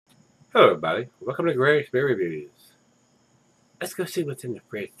Hello everybody, welcome to Gregsbeerreviews. Let's go see what's in the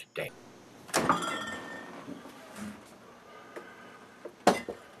fridge today.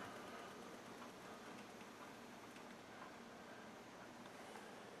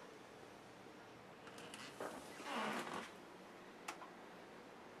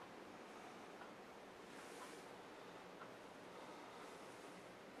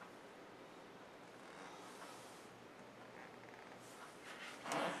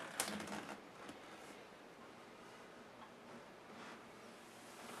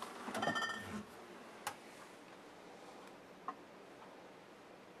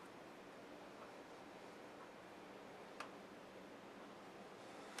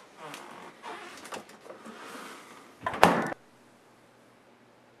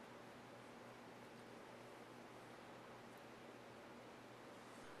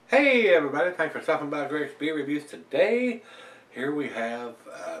 Hey everybody, thanks for stopping by Gregsbeerreviews today. Here we have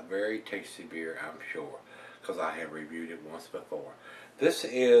a very tasty beer, I'm sure, because I have reviewed it once before. This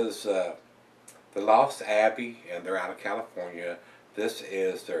is the Lost Abbey, and they're out of California. This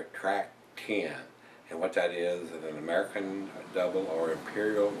is their Track 10, and what that is an American double or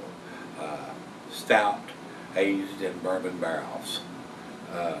Imperial Stout aged in bourbon barrels.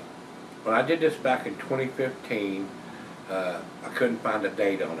 When I did this back in 2015, I couldn't find a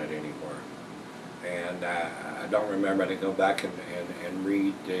date on it anywhere. And I don't remember to go back and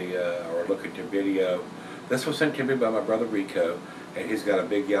read the, or look at the video. This was sent to me by my brother Rico, and he's got a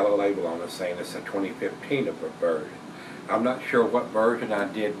big yellow label on it saying it's a 2015 version. I'm not sure what version I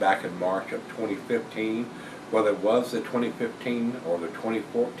did back in March of 2015, whether it was the 2015 or the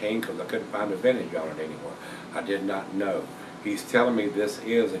 2014, because I couldn't find a vintage on it anywhere. I did not know. He's telling me this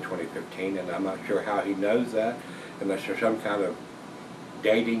is a 2015, and I'm not sure how he knows that, unless there's some kind of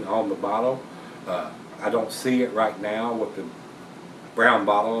dating on the bottle. I don't see it right now with the brown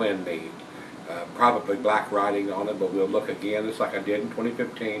bottle and the probably black writing on it, but we'll look again, just like I did in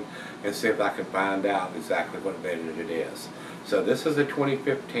 2015, and see if I can find out exactly what vintage it is. So this is a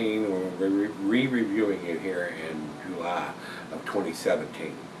 2015, we're re-reviewing it here in July of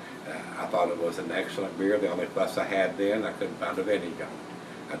 2017. I thought it was an excellent beer. The only fuss I had then, I couldn't find a vintage on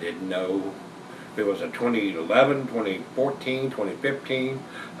it. I didn't know if it was a 2011, 2014, 2015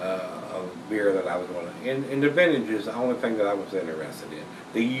 beer that I was going to. And the vintage is the only thing that I was interested in.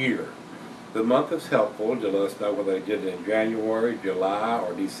 The year. The month is helpful to let us know whether they did it in January, July,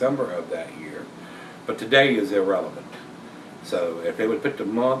 or December of that year. But today is irrelevant. So if they would put the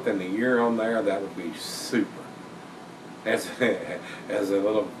month and the year on there, that would be super. As a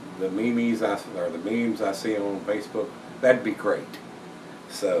little the memes I see on Facebook, that'd be great.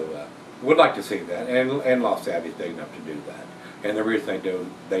 So would like to see that, and Lost Abbey's big enough to do that. And the reason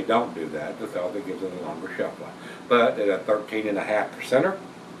they don't do that is because it gives it a longer shelf life. But at a 13.5%,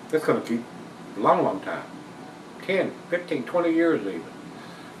 it's going to keep a long, long time. 10, 15, 20 years even.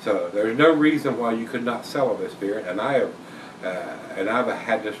 So there's no reason why you could not sell this beer. And I've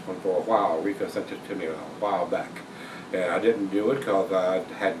had this one for a while. Rico sent this to me a while back. And I didn't do it because I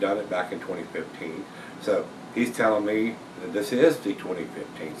had done it back in 2015. So he's telling me that this is the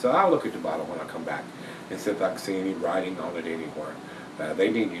 2015. So I'll look at the bottle when I come back and see if I can see any writing on it anywhere.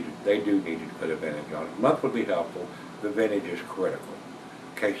 They do need you to put a vintage on it. Month would be helpful. The vintage is critical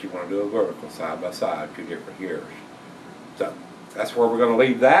in case you want to do a vertical side by side, 2 different years. So that's where we're going to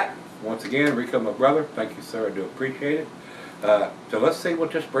leave that. Once again, Rico, my brother, thank you, sir. I do appreciate it. So let's see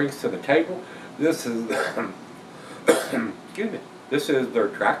what this brings to the table. This is excuse me. This is their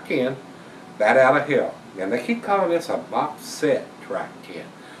Track 10, Bat Out of Hell. And they keep calling this a box set Track 10.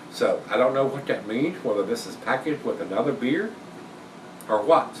 So I don't know what that means, whether this is packaged with another beer or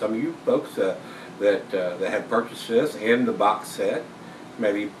what. Some of you folks that have purchased this in the box set,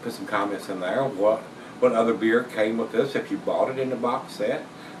 maybe put some comments in there. What other beer came with this if you bought it in the box set?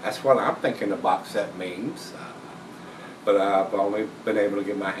 That's what I'm thinking the box set means. But I've only been able to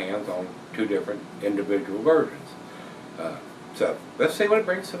get my hands on 2 different individual versions. So let's see what it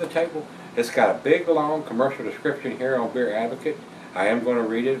brings to the table. It's got a big long commercial description here on Beer Advocate. I am going to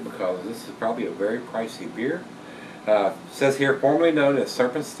read it because this is probably a very pricey beer. It says here, formerly known as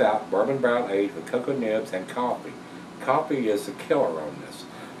Serpent Stout, bourbon barrel aged with cocoa nibs and coffee. Coffee is the killer on this.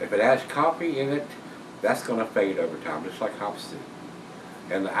 If it has coffee in it, that's going to fade over time, just like hops do.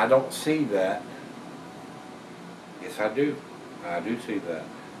 And I don't see that. Yes, I do. I do see that.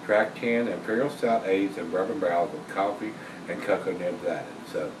 Track 10, Imperial Stout aged in bourbon barrels with coffee and cocoa nibs added.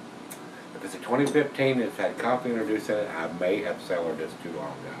 So, if it's a 2015 and it's had coffee introduced in it, I may have cellared this too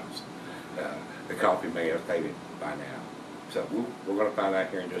long, guys. The coffee may have faded by now. So, we're going to find out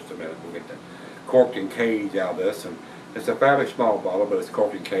here in just a minute. We'll get the corked and cage out of this and It's a fairly small bottle, but it's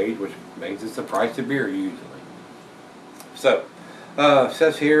corked and caged, which means it's the price of beer usually. So, it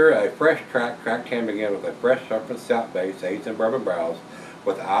says here, a fresh track can begin with a fresh Serpent Stout base aged in bourbon barrels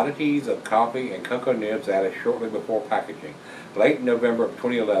with oddities of coffee and cocoa nibs added shortly before packaging. Late in November of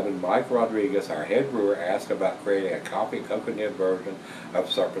 2011, Mike Rodriguez, our head brewer, asked about creating a coffee and cocoa nib version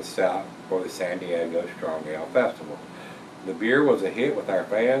of Serpent Stout for the San Diego Strong Ale Festival. The beer was a hit with our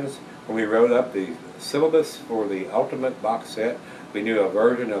fans. When we wrote up the syllabus for the Ultimate box set, we knew a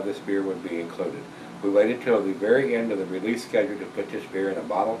version of this beer would be included. We waited till the very end of the release schedule to put this beer in a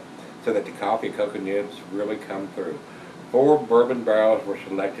bottle so that the coffee and cocoa nibs really come through. 4 bourbon barrels were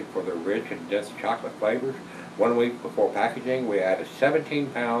selected for their rich and dense chocolate flavors. 1 week before packaging, we added 17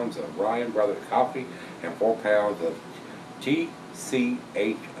 pounds of Ryan Brothers coffee and 4 pounds of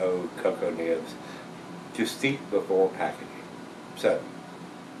GCHO cocoa nibs to steep before packaging. So,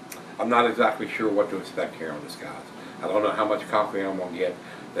 I'm not exactly sure what to expect here on this, guys. I don't know how much coffee I'm going to get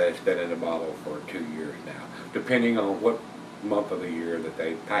that it's been in the bottle for 2 years now, depending on what month of the year that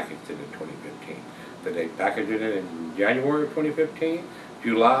they packaged it in 2015. Did they package it in January of 2015,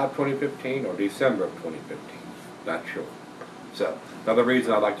 July of 2015, or December of 2015? Not sure. So, another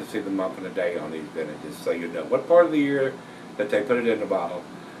reason I like to see the month and the day on these vintages, so you know what part of the year that they put it in the bottle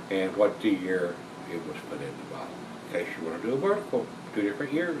and what the year it was put in the bottle. In case you want to do a vertical, 2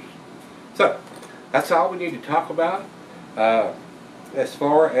 different years. So, that's all we need to talk about. As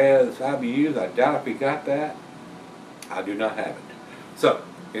far as IBUs, I doubt if we got that. I do not have it. So,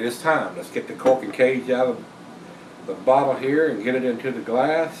 it is time. Let's get the cork and cage out of the bottle here and get it into the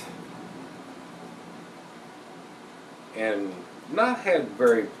glass. And not had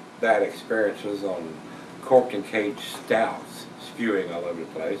very bad experiences on corked and caged stouts spewing all over the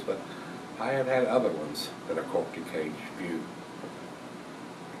place, but I have had other ones that are corked and caged spew.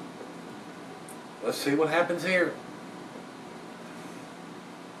 Let's see what happens here.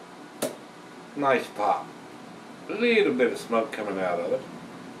 Nice pop. A little bit of smoke coming out of it.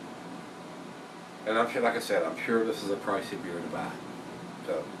 And I'm sure, like I said, I'm sure this is a pricey beer to buy.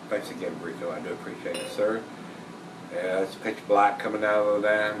 So, thanks again, Rico. I do appreciate it, sir. Yeah, it's pitch black coming out of the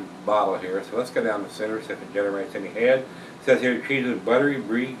damn bottle here. So let's go down the center, see if it generates any head. It says here, cheese is buttery,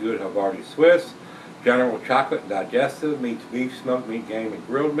 brie, good Havarti Swiss. General chocolate, digestive, meats beef, smoked meat, game, and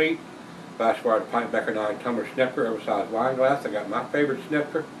grilled meat. Flashwired pint Becker 9 tumbler snifter, oversized wine glass. I got my favorite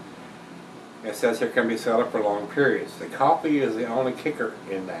snifter. It says here can be set up for long periods. The coffee is the only kicker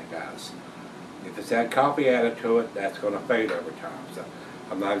in that, guys. If it's had coffee added to it, that's going to fade over time. So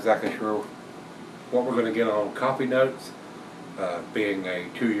I'm not exactly sure what we're going to get on coffee notes, being a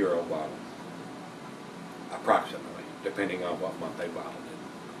 2-year-old bottle, approximately, depending on what month they bottled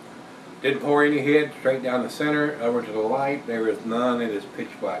it. Didn't pour any head, straight down the center, over to the light. There is none. It is pitch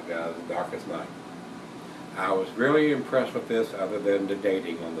black, guys, the darkest night. I was really impressed with this, other than the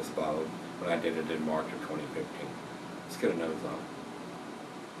dating on this bottle when I did it in March of 2015. Let's get a nose on it.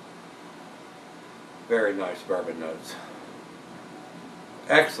 Very nice bourbon notes.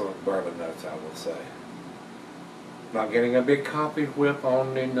 Excellent bourbon notes, I will say. Not getting a big coffee whip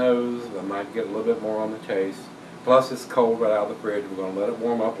on the nose. I might get a little bit more on the taste. Plus, it's cold right out of the fridge. We're going to let it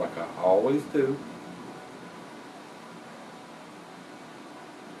warm up like I always do.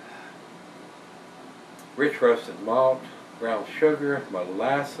 Rich roasted malt, brown sugar,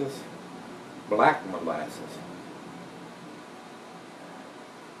 molasses, black molasses.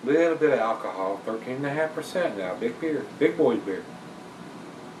 Little bit of alcohol, 13.5% now. Big beer, big boy's beer.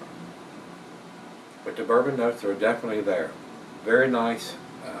 But the bourbon notes are definitely there. Very nice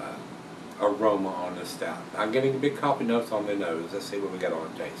aroma on this stout. I'm getting big coffee notes on the nose. Let's see what we got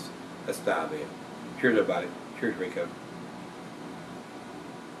on the taste. Let's dive in. Cheers, everybody. Cheers, Rico.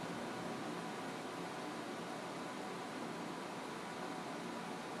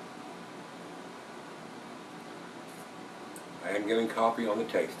 I am getting coffee on the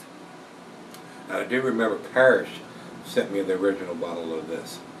taste. Now, I do remember Parrish sent me the original bottle of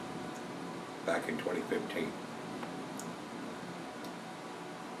this back in 2015.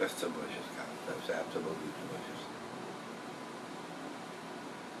 That's delicious, guys. That's absolutely delicious.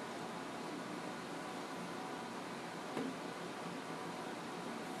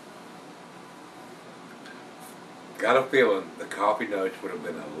 Got a feeling the coffee notes would have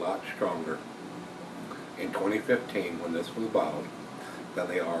been a lot stronger in 2015 when this was bottled than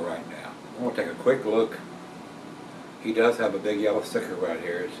they are right now. I'm going to take a quick look. He does have a big yellow sticker right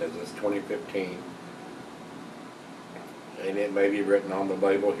here. It says it's 2015. And it may be written on the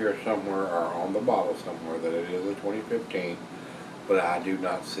label here somewhere or on the bottle somewhere that it is a 2015. But I do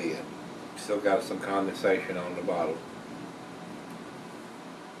not see it. Still got some condensation on the bottle.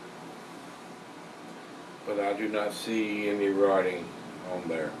 but I do not see any writing on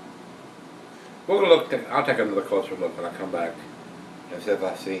there. We'll look. I'll take another closer look when I come back and see if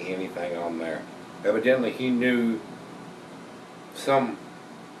I see anything on there. Evidently, he knew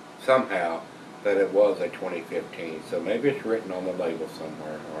somehow that it was a 2015, so maybe it's written on the label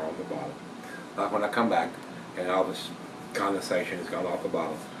somewhere or on the bottle. When I come back and all this condensation has gone off the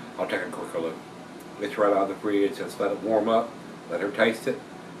bottle, I'll take a quicker look. It's right out of the fridge. Just let it warm up, let her taste it,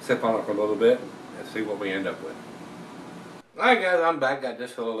 sip on it for a little bit, and see what we end up with. Alright guys, I'm back. Got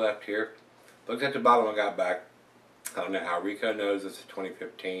just a little left here. Looked at the bottle and got back. I don't know how Rico knows it's a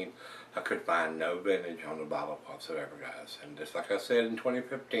 2015. I could find no vintage on the bottle whatsoever, guys. And just like I said, in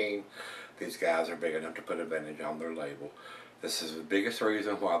 2015, these guys are big enough to put a vintage on their label. This is the biggest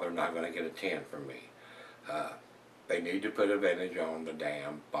reason why they're not going to get a 10 from me. They need to put a vintage on the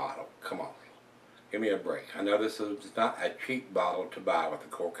damn bottle. Come on. Give me a break. I know this is not a cheap bottle to buy with a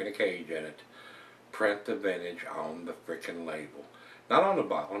cork and a cage in it. Print the vintage on the freaking label. Not on the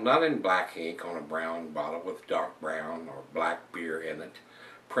bottle, not in black ink on a brown bottle with dark brown or black beer in it.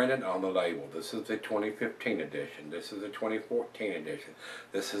 Print it on the label. This is the 2015 edition. This is the 2014 edition.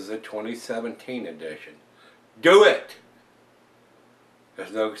 This is the 2017 edition. Do it!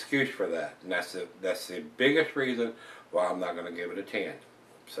 There's no excuse for that. And that's the biggest reason why I'm not going to give it a 10.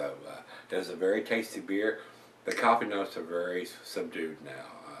 So, it is a very tasty beer. The coffee notes are very subdued now.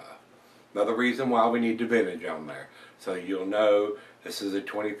 Another reason why we need the vintage on there. So you'll know this is a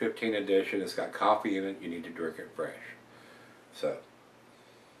 2015 edition. It's got coffee in it. You need to drink it fresh. So,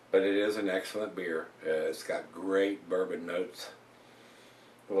 but it is an excellent beer. It's got great bourbon notes.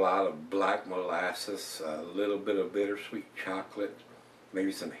 A lot of black molasses. A little bit of bittersweet chocolate.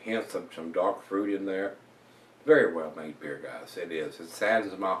 Maybe some hints of some dark fruit in there. Very well made beer, guys. It is. It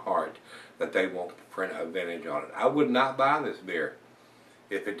saddens my heart that they won't print a vintage on it. I would not buy this beer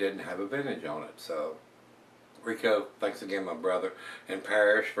if it didn't have a vintage on it. So, Rico, thanks again, my brother, and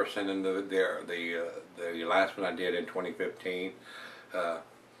Parrish for sending the last one I did in 2015.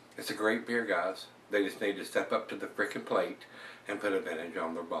 It's a great beer, guys. They just need to step up to the frickin' plate and put a vintage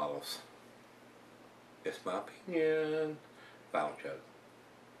on their bottles. It's my opinion. Final joke.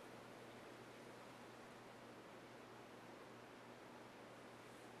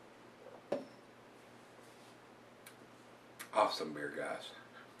 Awesome beer, guys.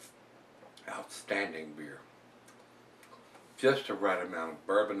 Outstanding beer. Just the right amount of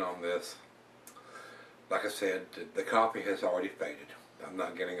bourbon on this. Like I said, the coffee has already faded. I'm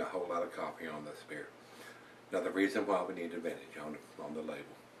not getting a whole lot of coffee on this beer. Now the reason why we need a vintage on the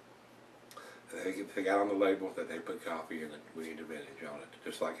label. If they got on the label that they put coffee in it, we need a vintage on it.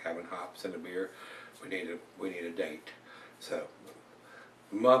 Just like having hops in a beer, we need a date. So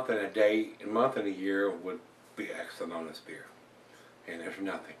a month and a year would be excellent on this beer. And there's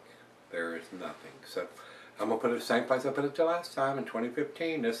nothing. There is nothing. So I'm going to put it the same place I put it the last time in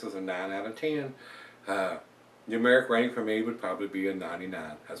 2015. This is a 9 out of 10. The numeric rating for me would probably be a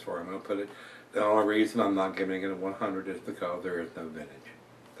 99. That's where I'm going to put it. The only reason I'm not giving it a 100 is because there is no vintage.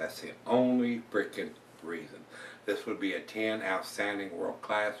 That's the only freaking reason. This would be a 10 outstanding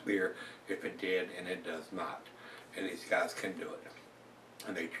world-class beer if it did, and it does not. And these guys can do it.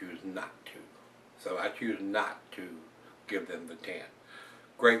 And they choose not to. So I choose not to give them the 10.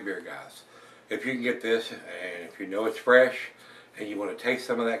 Great beer, guys. If you can get this, and if you know it's fresh, and you want to taste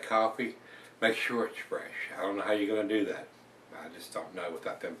some of that coffee, make sure it's fresh. I don't know how you're going to do that. I just don't know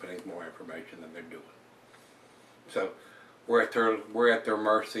without them putting more information than they're doing. So we're at their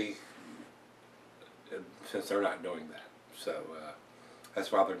mercy since they're not doing that. So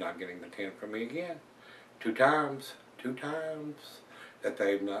that's why they're not getting the 10 from me again. Two times that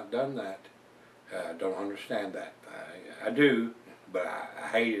they've not done that. I don't understand that. I do, but I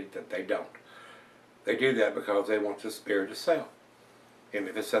hate it that they don't. They do that because they want this beer to sell. And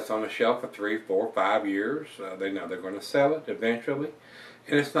if it sits on the shelf for 3, 4, 5 years, they know they're going to sell it eventually.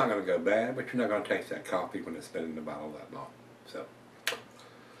 And it's not going to go bad, but you're not going to taste that coffee when it's been in the bottle that long. So,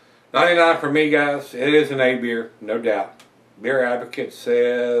 99 for me, guys. It is an A beer, no doubt. Beer Advocate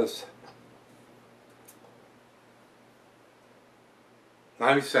says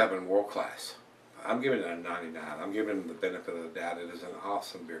 97, world class. I'm giving it a 99. I'm giving them the benefit of the doubt. It is an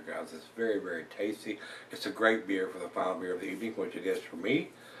awesome beer, guys. It's very, very tasty. It's a great beer for the final beer of the evening, which it is for me.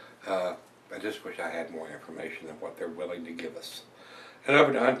 I just wish I had more information than what they're willing to give us. And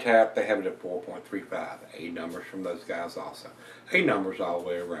over to Untappd, they have it at 4.35. A numbers from those guys also. A numbers all the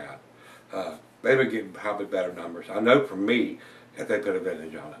way around. They would get probably better numbers. I know for me if they put a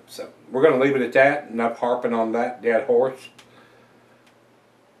vintage on it. So we're going to leave it at that. Enough harping on that dead horse.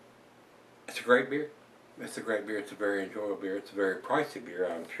 It's a great beer. It's a great beer. It's a very enjoyable beer. It's a very pricey beer,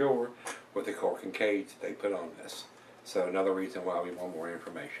 I'm sure, with the cork and cage they put on this. So another reason why we want more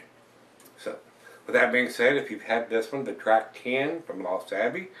information. So, with that being said, if you've had this one, the Track 10 from Lost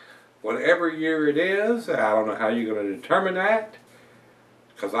Abbey, whatever year it is, I don't know how you're going to determine that,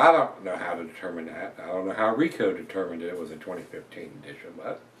 because I don't know how to determine that. I don't know how Rico determined it was a 2015 edition,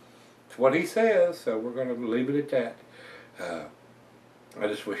 but it's what he says, so we're going to leave it at that. I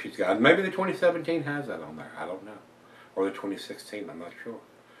just wish he's got, maybe the 2017 has that on there, I don't know. Or the 2016, I'm not sure.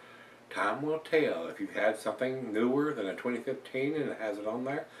 Time will tell. If you've had something newer than a 2015 and it has it on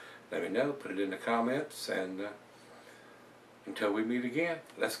there, let me know, put it in the comments, and until we meet again,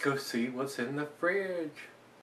 let's go see what's in the fridge.